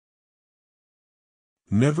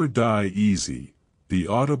Never Die Easy, The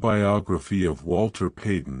Autobiography of Walter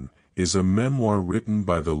Payton, is a memoir written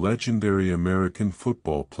by the legendary American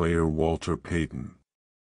football player Walter Payton.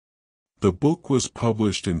 The book was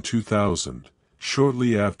published in 2000,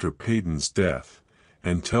 shortly after Payton's death,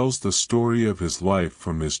 and tells the story of his life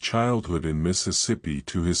from his childhood in Mississippi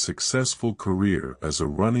to his successful career as a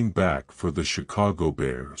running back for the Chicago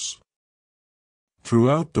Bears.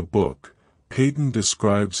 Throughout the book, Payton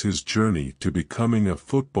describes his journey to becoming a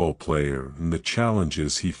football player and the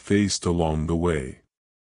challenges he faced along the way.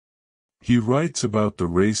 He writes about the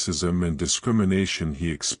racism and discrimination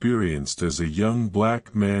he experienced as a young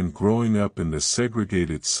black man growing up in the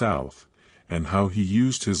segregated South, and how he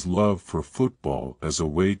used his love for football as a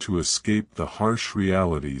way to escape the harsh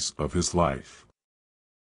realities of his life.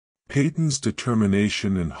 Payton's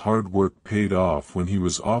determination and hard work paid off when he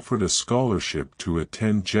was offered a scholarship to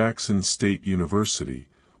attend Jackson State University,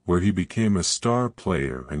 where he became a star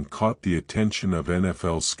player and caught the attention of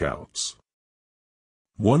NFL scouts.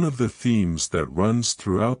 One of the themes that runs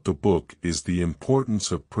throughout the book is the importance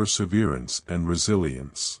of perseverance and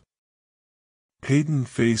resilience. Payton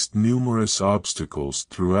faced numerous obstacles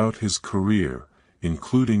throughout his career,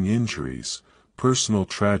 including injuries, personal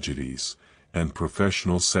tragedies, and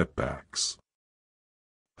professional setbacks.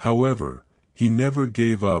 However, he never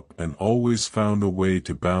gave up and always found a way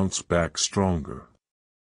to bounce back stronger.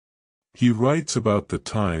 He writes about the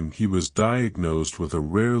time he was diagnosed with a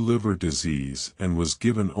rare liver disease and was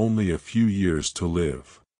given only a few years to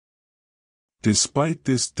live. Despite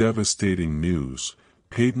this devastating news,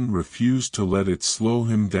 Payton refused to let it slow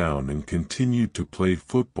him down and continued to play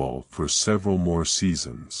football for several more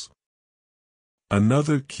seasons.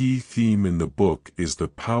 Another key theme in the book is the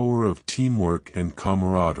power of teamwork and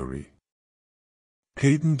camaraderie.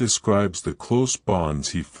 Payton describes the close bonds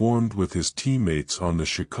he formed with his teammates on the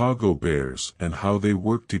Chicago Bears and how they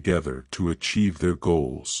worked together to achieve their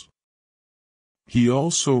goals. He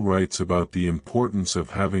also writes about the importance of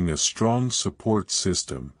having a strong support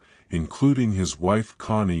system, including his wife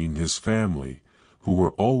Connie and his family, who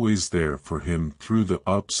were always there for him through the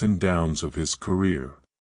ups and downs of his career.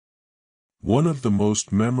 One of the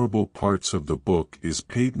most memorable parts of the book is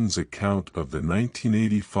Payton's account of the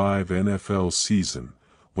 1985 NFL season,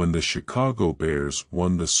 when the Chicago Bears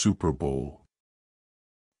won the Super Bowl.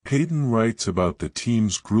 Payton writes about the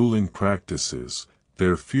team's grueling practices,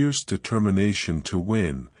 their fierce determination to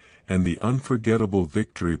win, and the unforgettable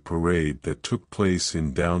victory parade that took place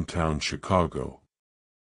in downtown Chicago.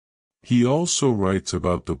 He also writes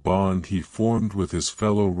about the bond he formed with his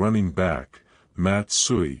fellow running back,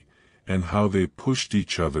 Suhey, and how they pushed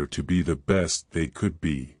each other to be the best they could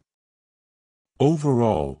be.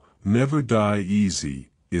 Overall, Never Die Easy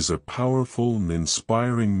is a powerful and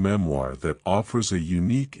inspiring memoir that offers a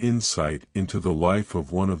unique insight into the life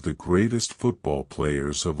of one of the greatest football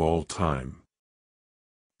players of all time.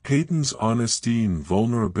 Payton's honesty and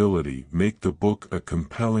vulnerability make the book a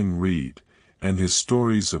compelling read, and his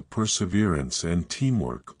stories of perseverance and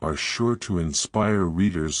teamwork are sure to inspire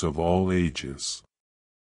readers of all ages.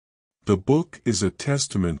 The book is a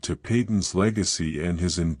testament to Payton's legacy and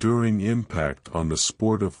his enduring impact on the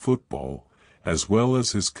sport of football, as well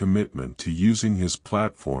as his commitment to using his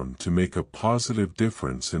platform to make a positive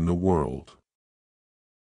difference in the world.